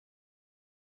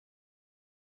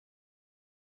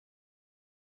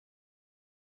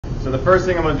So the first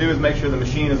thing I'm going to do is make sure the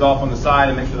machine is off on the side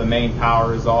and make sure the main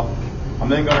power is off. I'm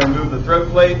then going to remove the throat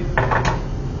plate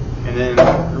and then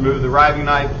remove the riving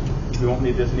knife. We won't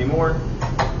need this anymore.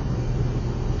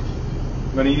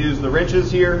 I'm going to use the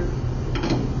wrenches here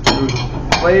to remove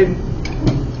the blade.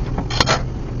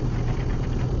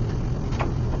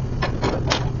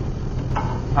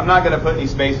 I'm not going to put any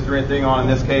spacers or anything on in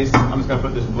this case. I'm just going to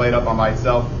put this blade up on by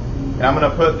itself. And I'm going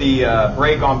to put the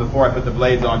brake on before I put the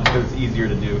blades on just because it's easier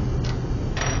to do.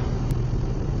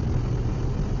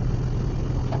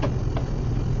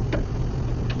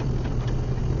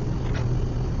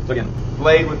 So again,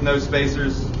 blade with no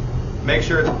spacers. Make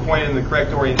sure it's pointed in the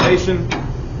correct orientation.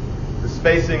 The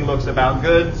spacing looks about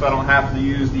good, so I don't have to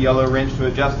use the yellow wrench to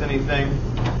adjust anything.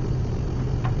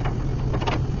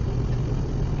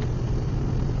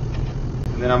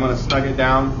 And then I'm going to snug it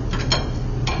down.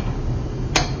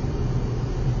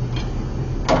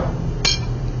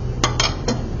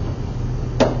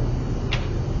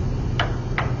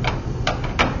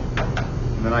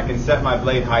 And then I can set my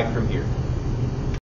blade height from here.